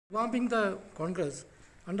Revamping the Congress,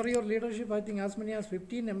 under your leadership, I think as many as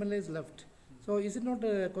 15 MLAs left. So is it not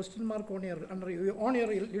a question mark on your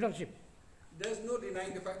leadership? There's no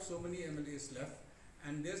denying the fact so many MLAs left,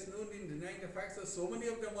 and there's no denying the fact that so many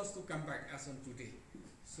of them wants to come back as on today.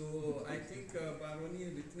 So I think Baroni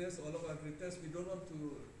witness, all of our witness, we don't want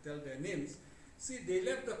to tell their names. See, they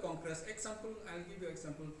left the Congress. Example, I'll give you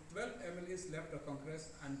example. 12 MLAs left the Congress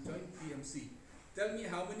and joined TMC. Tell me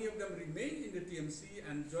how many of them remain in the TMC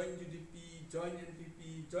and join UDP, join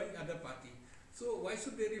NPP, join other party. So why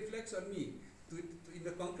should they reflect on me? In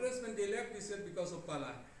the Congress, when they left, they said because of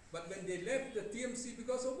Pala. But when they left the TMC,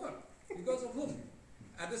 because of what? Because of whom?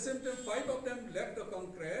 At the same time, 5 of them left the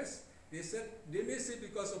Congress. They said, they may say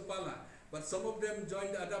because of Pala, but some of them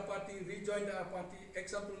joined the other party, rejoined the other party.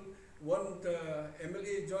 Example, one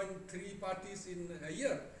MLA joined 3 parties in a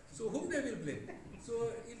year. So whom they will blame?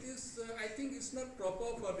 So it is, I think it's not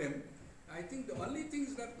proper for them. I think the only thing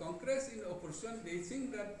is that Congress in opposition, they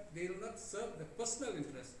think that they will not serve the personal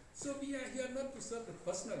interest. So we are here not to serve the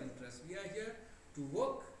personal interest. We are here to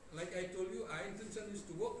work, like I told you, our intention is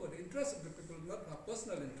to work for the interest of the people, not our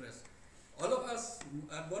personal interest. All of us,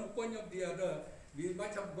 at one point or the other, we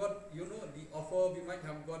might have got, you know, the offer, we might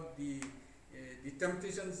have got the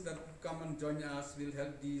temptations that come and join us, will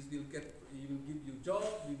help these, we will give you jobs,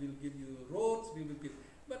 we will give you roads, we will give.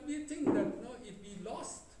 But we think that, you know, if we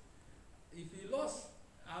lost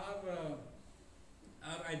our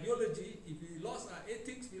ideology, if we lost our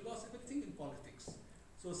ethics, we lost everything in politics.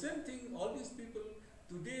 So same thing, all these people,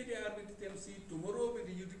 today they are with the TMC, tomorrow with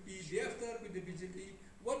the UDP, day after with the BJP,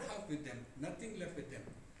 what have with them? Nothing left with them.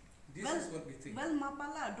 This is what we think. Well,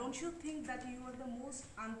 Mapala, don't you think that you are the most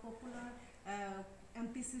unpopular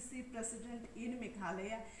MPCC president in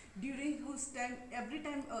Meghalaya, during whose time, every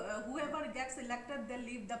time whoever gets elected, they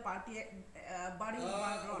leave the party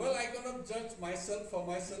background? Well, I cannot judge myself for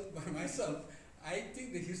myself by myself. I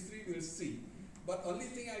think the history will see. But only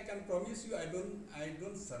thing I can promise you, I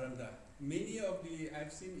don't surrender. Many of the,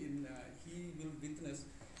 I've seen in, he will witness,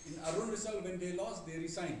 in Arun Rizal, when they lost, they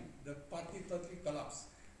resigned. The party totally collapsed.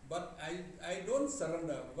 But I don't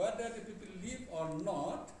surrender. Whether the people leave or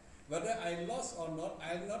not, whether I lost or not,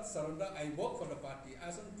 I will not surrender. I work for the party.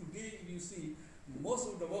 As of today, you see, most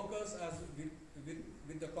of the workers are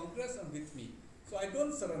with the Congress and with me. So I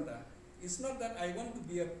don't surrender. It's not that I want to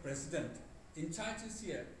be a president. In charge is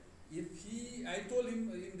here. If I told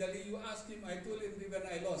him in Delhi, you asked him, I told him when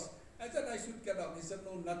I lost, I said I should get out. He said,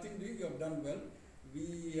 no, nothing doing, you have done well.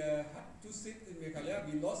 We had 2 seats in Meghalaya,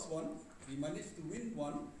 we lost 1, we managed to win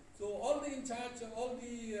 1. So all the in charge, all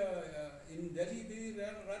the in Delhi, they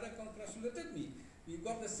rather congratulated me. We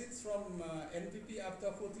got the seats from NPP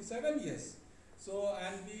after 47 years. So,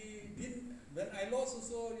 and we didn't, when I lost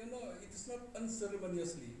also, you know, it is not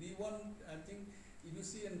unceremoniously. We won, I think, if you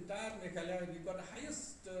see entire Meghalaya, we got the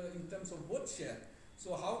highest in terms of vote share.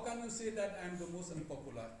 So how can you say that I'm the most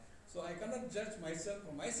unpopular? So I cannot judge myself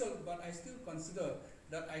for myself, but I still consider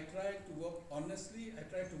that I try to work honestly, I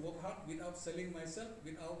try to work hard without selling myself,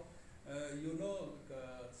 without,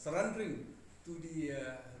 surrendering to the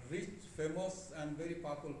rich, famous and very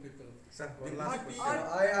powerful people. Sir, one last question.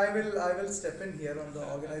 I will step in here on the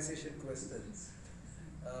organization questions.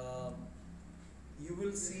 You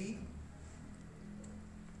will see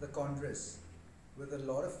the Congress with a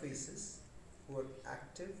lot of faces who are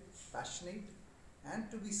active, passionate, and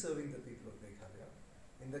to be serving the people of Meghalaya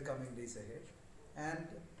in the coming days ahead. And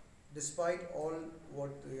despite all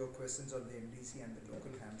what your questions on the MDC and the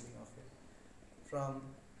local handling of it, from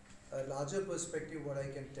a larger perspective, what I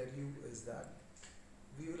can tell you is that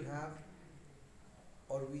we will have,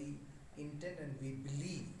 or we intend and we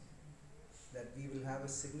believe that we will have a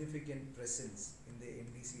significant presence in the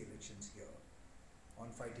MDC elections here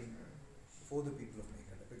on fighting for the people of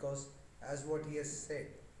Meghalaya. Because as what he has said,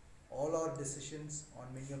 all our decisions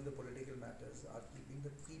on many of the political matters are keeping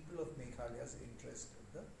the people of Meghalaya's interest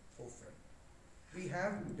at the forefront. We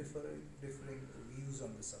have differing views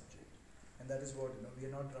on the subject, and that is what, we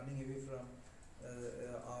are not running away from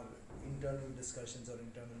our internal discussions or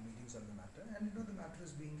internal meetings on the matter, and the matter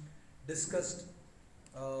is being discussed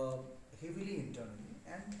heavily internally,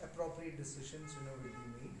 and appropriate decisions will be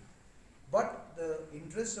made. But the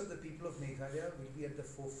interest of the people of Meghalaya will be at the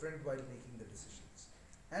forefront while making the decisions.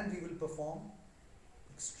 And we will perform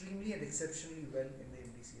extremely and exceptionally well in the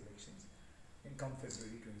MDC elections in come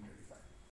February 2020.